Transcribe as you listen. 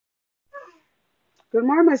Good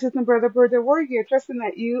morning, my sister and brother, Berdel. We're here trusting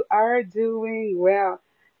that you are doing well.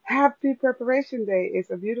 Happy Preparation Day. It's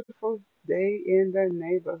a beautiful day in the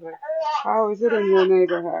neighborhood. How is it in your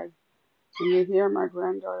neighborhood? Can you hear my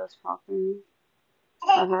granddaughter's talking?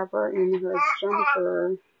 I have her in her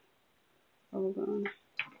jumper. Hold on.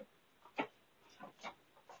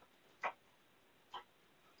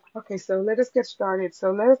 Okay, so let us get started.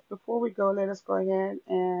 Before we go, let us go ahead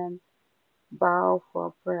and bow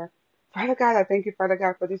for prayer. Father God, I thank you, Father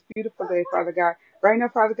God, for this beautiful day, Father God. Right now,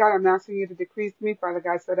 Father God, I'm asking you to decrease me, Father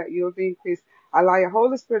God, so that you will be increased. Allow your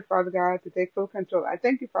Holy Spirit, Father God, to take full control. I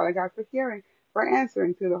thank you, Father God, for hearing, for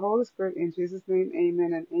answering through the Holy Spirit. In Jesus' name,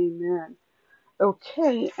 amen and amen.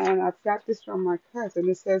 Okay, and I've got this from my cousin.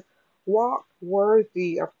 It says, walk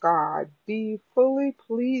worthy of God, be fully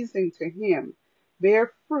pleasing to Him,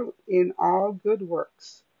 bear fruit in all good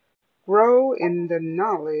works, grow in the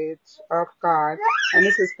knowledge of God. And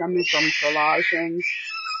this is coming from Colossians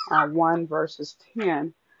 1 verses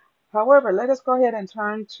 10. However, let us go ahead and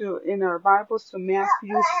turn to in our Bibles to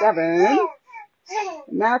Matthew 7.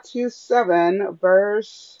 Matthew 7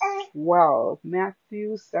 verse 12.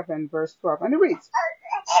 Matthew 7 verse 12. And it reads,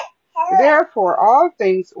 therefore all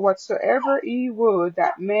things whatsoever ye would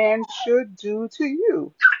that man should do to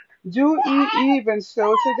you, do ye even so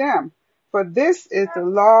to them. For this is the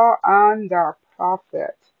law and the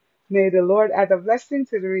prophet. May the Lord add a blessing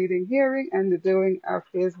to the reading, hearing, and the doing of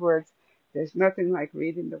his words. There's nothing like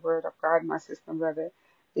reading the word of God, my sister and brother.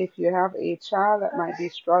 If you have a child that might be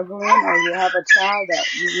struggling, or you have a child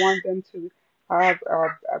that you want them to have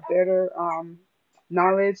a better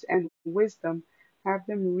knowledge and wisdom, have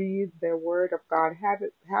them read the word of God.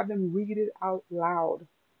 Have them read it out loud.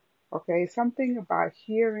 Okay, something about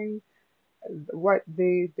hearing what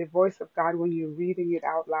the voice of God when you're reading it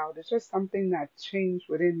out loud. It's just something that changed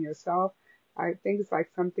within yourself. I think it's like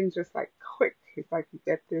something just like quick. It's like you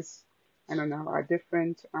get this, I don't know, a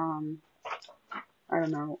different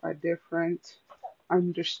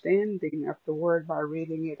understanding of the word by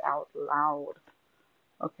reading it out loud.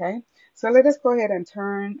 Okay, so let us go ahead and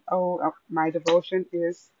turn. My devotion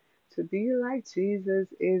is to be like Jesus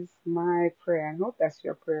is my prayer. I hope that's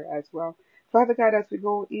your prayer as well. Father God, as we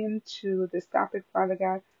go into this topic, Father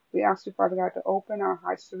God, we ask you, Father God, to open our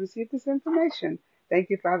hearts to receive this information. Thank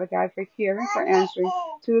you, Father God, for hearing, for answering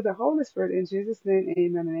to the Holy Spirit. In Jesus' name,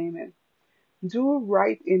 amen and amen. Do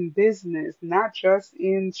right in business, not just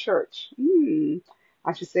in church.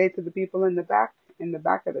 I should say to the people in the back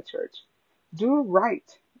of the church. Do right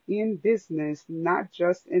in business, not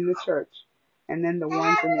just in the church. And then the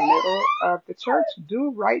ones in the middle of the church,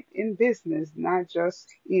 do right in business, not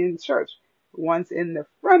just in church. The ones in the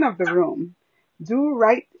front of the room, do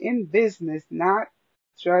right in business, not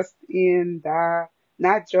just in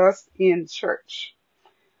church.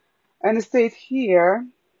 And it states here,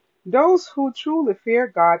 those who truly fear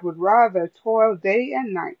God would rather toil day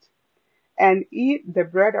and night and eat the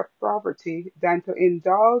bread of poverty than to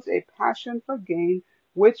indulge a passion for gain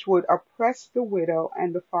which would oppress the widow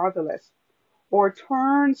and the fatherless, or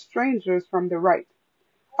turn strangers from the right.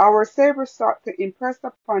 Our Savior sought to impress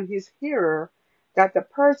upon his hearer that the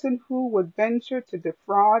person who would venture to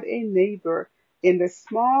defraud a neighbor in the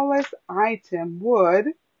smallest item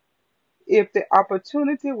would, if the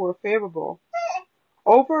opportunity were favorable,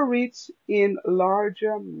 overreach in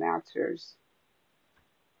larger matters.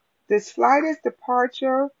 The slightest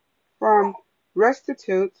departure from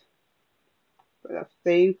restitute,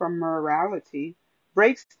 abstain from morality,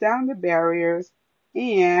 breaks down the barriers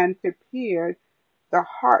and prepared the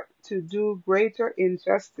heart to do greater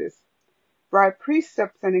injustice. By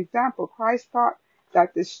precepts and example, Christ taught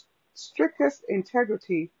that the strictest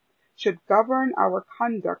integrity should govern our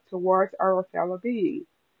conduct towards our fellow beings.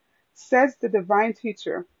 Says the divine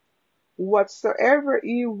teacher, whatsoever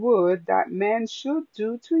ye would that men should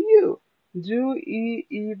do to you, do ye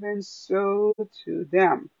even so to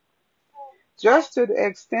them. Just to the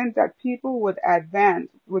extent that people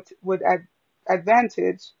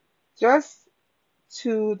advantage, just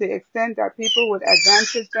to the extent that people would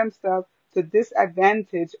advantage themselves to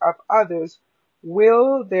disadvantage of others,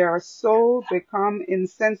 will their soul become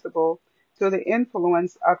insensible to the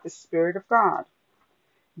influence of the Spirit of God.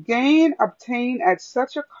 Gain obtained at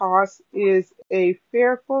such a cost is a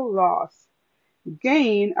fearful loss.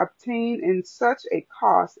 Gain obtained in such a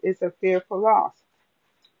cost is a fearful loss.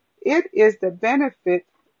 It is the benefit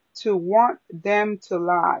to want them to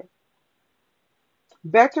lie.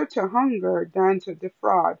 Better to hunger than to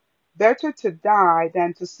defraud. Better to die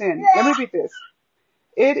than to sin. Let me repeat this.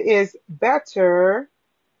 It is better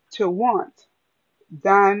to want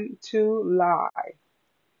than to lie.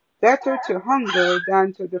 Better to hunger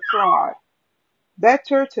than to defraud.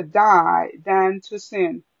 Better to die than to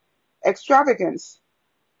sin. Extravagance,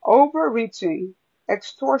 overreaching,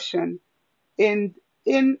 extortion, indulgent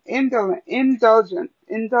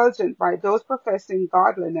by those professing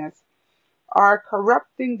godliness are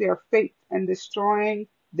corrupting their faith and destroying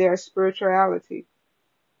their spirituality.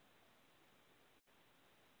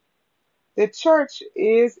 The church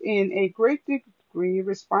is in a great degree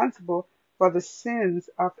responsible for the sins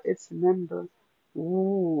of its members.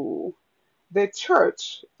 Ooh. The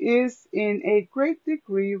church is in a great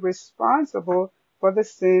degree responsible for the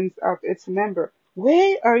sins of its member.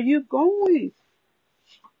 Where are you going?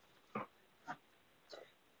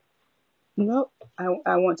 Nope.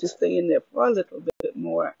 I want to stay in there for a little bit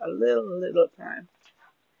more, a little time.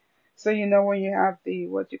 So you know when you have the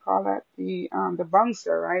what you call that the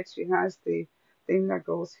bouncer, right? She has the thing that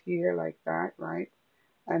goes here like that, right?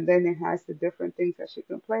 And then it has the different things that she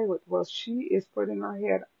can play with. Well, she is putting her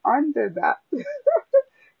head under that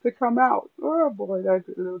to come out. Oh boy, that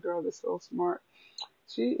little girl is so smart.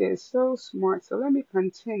 She is so smart. So let me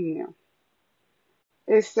continue.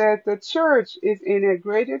 It said the church is in a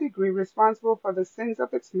greater degree responsible for the sins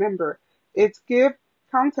of its member. It gives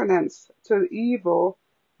countenance to evil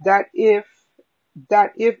that if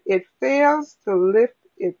it fails to lift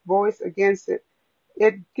its voice against it,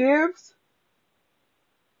 it gives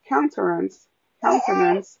countenance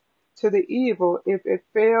to the evil if it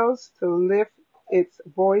fails to lift its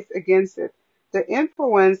voice against it. The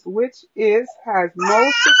influence which has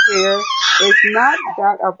most to fear is not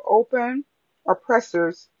that of open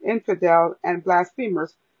oppressors, infidels, and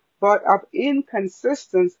blasphemers, but of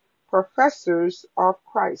inconsistent professors of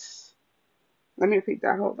Christ. Let me repeat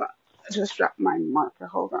that. Hold on. I just dropped my marker.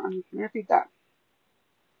 Hold on. Let me repeat that.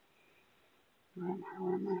 Where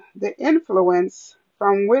am I? The influence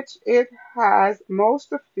from which it has most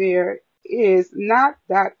to fear is not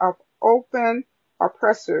that of open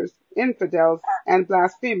oppressors, infidels, and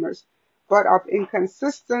blasphemers, but of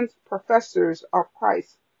inconsistent professors of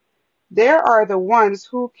Christ. They are the ones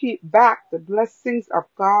who keep back the blessings of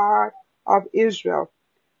God of Israel.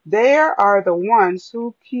 They are the ones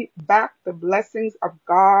who keep back the blessings of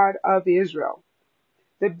God of Israel.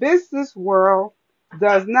 The business world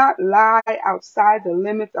does not lie outside the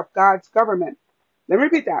limits of God's government. Let me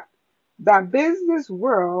repeat that. The business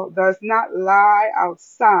world does not lie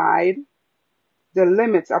outside the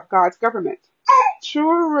limits of God's government.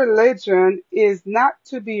 True religion is not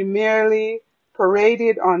to be merely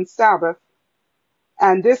paraded on Sabbath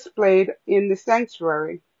and displayed in the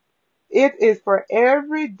sanctuary. It is for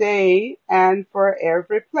every day and for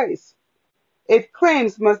every place. Its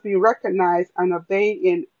claims must be recognized and obeyed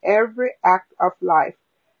in every act of life.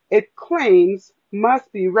 Its claims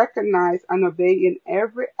must be recognized and obeyed in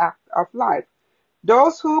every act of life.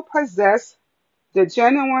 Those who possess the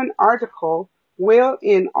genuine article will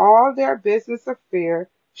in all their business affairs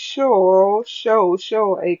show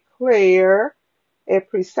a clear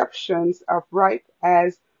perceptions of right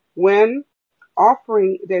as when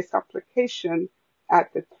offering their supplication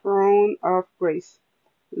at the throne of grace.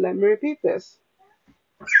 Let me repeat this.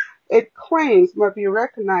 Its claims must be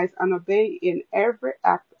recognized and obeyed in every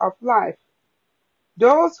act of life.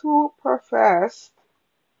 Those who profess,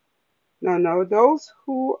 no, those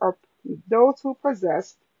who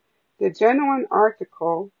possess the genuine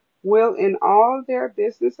article will in all their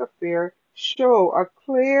business affairs show a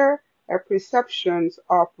clear perceptions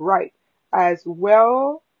of right as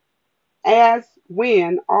well as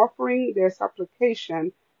when offering their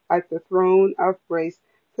supplication at the throne of grace.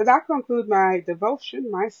 So that concludes my devotion,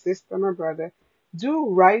 my sister, my brother. Do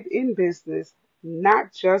right in business,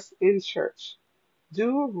 not just in church.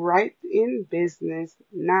 Do right in business,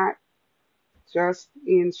 not just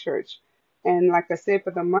in church. And like I said,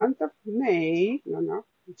 for the month of May,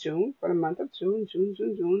 June, for the month of June,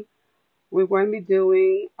 we're going to be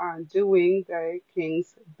doing the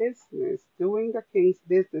King's business, doing the King's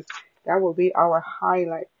business. That will be our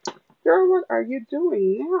highlight. Girl, what are you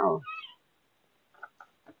doing now?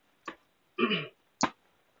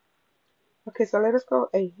 Okay, so let us go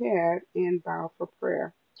ahead and bow for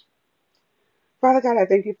prayer. Father God, I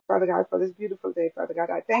thank you, Father God, for this beautiful day, Father God.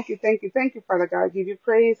 I thank you, Father God. I give you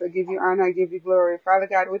praise, I give you honor, I give you glory, Father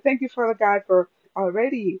God. We thank you, Father God, for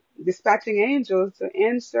already dispatching angels to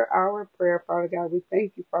answer our prayer, Father God. We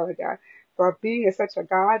thank you, Father God, for being such a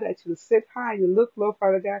God that you sit high, you look low,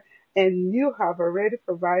 Father God, and you have already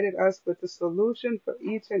provided us with the solution for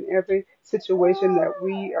each and every situation that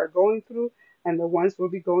we are going through and the ones we'll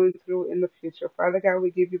be going through in the future. Father God,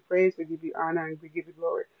 we give you praise, we give you honor, and we give you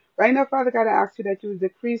glory. Right now, Father God, I ask you that you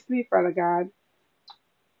decrease me, Father God,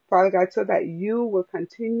 so that you will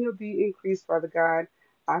continue to be increased, Father God.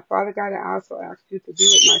 Father God, I also ask you to be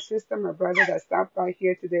with my sister, my brother that stopped by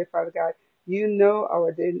here today, Father God. You know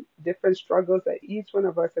our different struggles that each one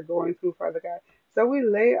of us are going through, Father God. So we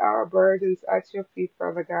lay our burdens at your feet,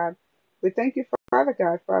 Father God. We thank you, Father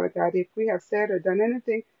God, if we have said or done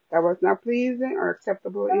anything that was not pleasing or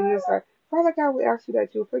acceptable in your sight. Father God, we ask you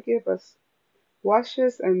that you forgive us. Wash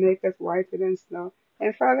us and make us whiter than snow.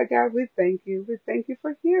 And Father God, we thank you. We thank you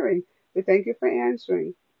for hearing. We thank you for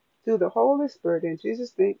answering. Through the Holy Spirit, in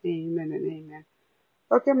Jesus' name, amen and amen.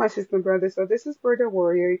 Okay, my sister and brother, so this is Berdel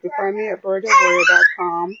Warrior. You can find me at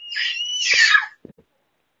berdelwarrior.com.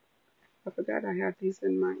 I forgot I had these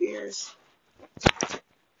in my ears.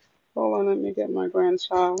 Hold on, let me get my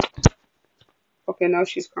grandchild. Okay, now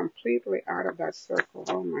she's completely out of that circle.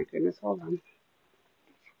 Oh my goodness, hold on.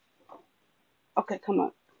 Okay, come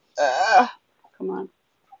on. Come on.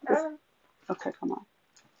 Okay, come on.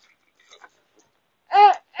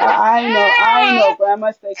 I know,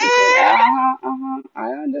 Grandma's taking care.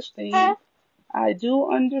 I understand. I do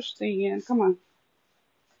understand. Come on.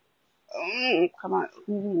 Come on.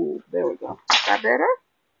 Ooh, there we go. Is that better?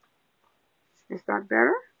 Is that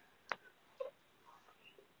better?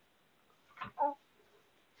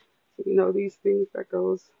 You know these things that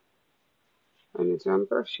goes on the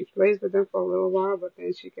jumper? She plays with them for a little while, but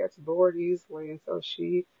then she gets bored easily, and so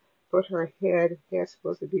she put her head's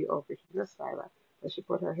supposed to be over this side, right? But she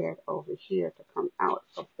put her head over here to come out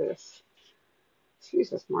of this.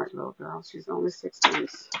 She's a smart little girl. She's only 6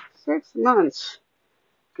 months. 6 months.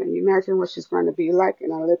 Can you imagine what she's going to be like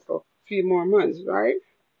in a little few more months, right?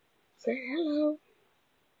 Say hello.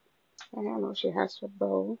 Say hello. She has her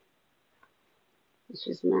bow.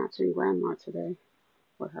 She's matching Grandma today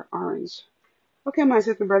with her orange. Okay, my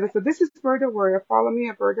sister and brother. So this is Berdel Warrior. Follow me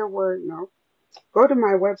at Berdel Warrior. No. Go to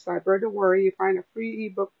my website, Berdel Warrior. You find a free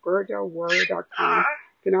ebook, berdelwarrior.com.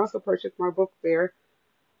 You can also purchase my book there.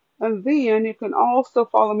 And then you can also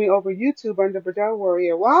follow me over YouTube under Berdel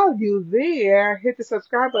Warrior. While you're there, hit the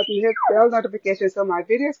subscribe button, hit bell notification so my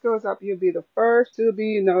videos goes up. You'll be the first to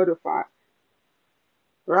be notified.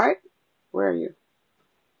 Right? Where are you?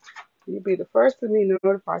 You'll be the first to be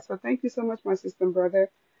notified. So thank you so much, my sister and brother.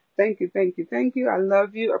 Thank you, thank you, thank you. I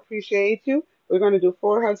love you, appreciate you. We're going to do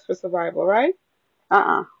 4 hugs for survival, right?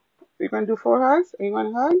 We're going to do 4 hugs. Are you want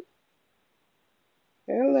to hug?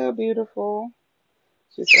 Hello, beautiful.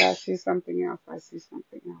 She said, I see something else. I see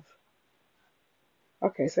something else.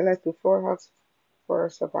 Okay, so let's do 4 hugs for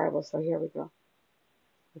survival. So here we go.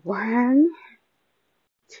 1,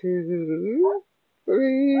 2,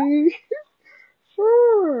 3,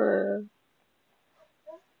 4.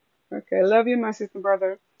 Okay, love you, my sister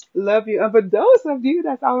brother. Love you. And for those of you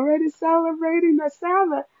that's already celebrating the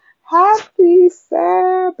Sabbath, happy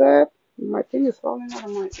Sabbath. My thing is falling out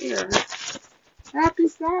of my ear. Happy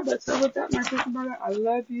Sabbath. So with that, my sister brother, I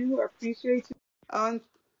love you. I appreciate you.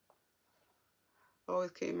 Oh,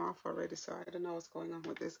 it came off already, so I don't know what's going on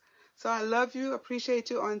with this. So I love you, appreciate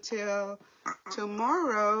you until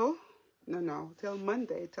tomorrow. No, till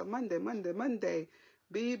Monday, Monday.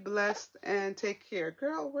 Be blessed and take care.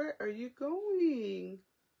 Girl, where are you going?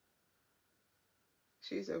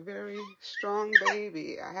 She's a very strong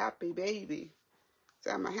baby, a happy baby.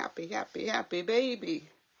 So I'm a happy baby.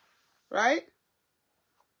 Right?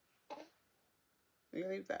 We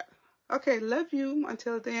leave that. Okay, love you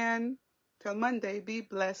until then. Till Monday, be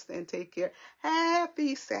blessed and take care.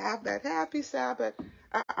 Happy Sabbath. Happy Sabbath.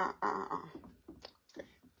 Okay.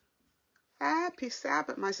 Happy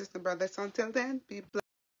Sabbath, my sister and brother. So until then, be blessed.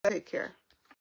 Take care.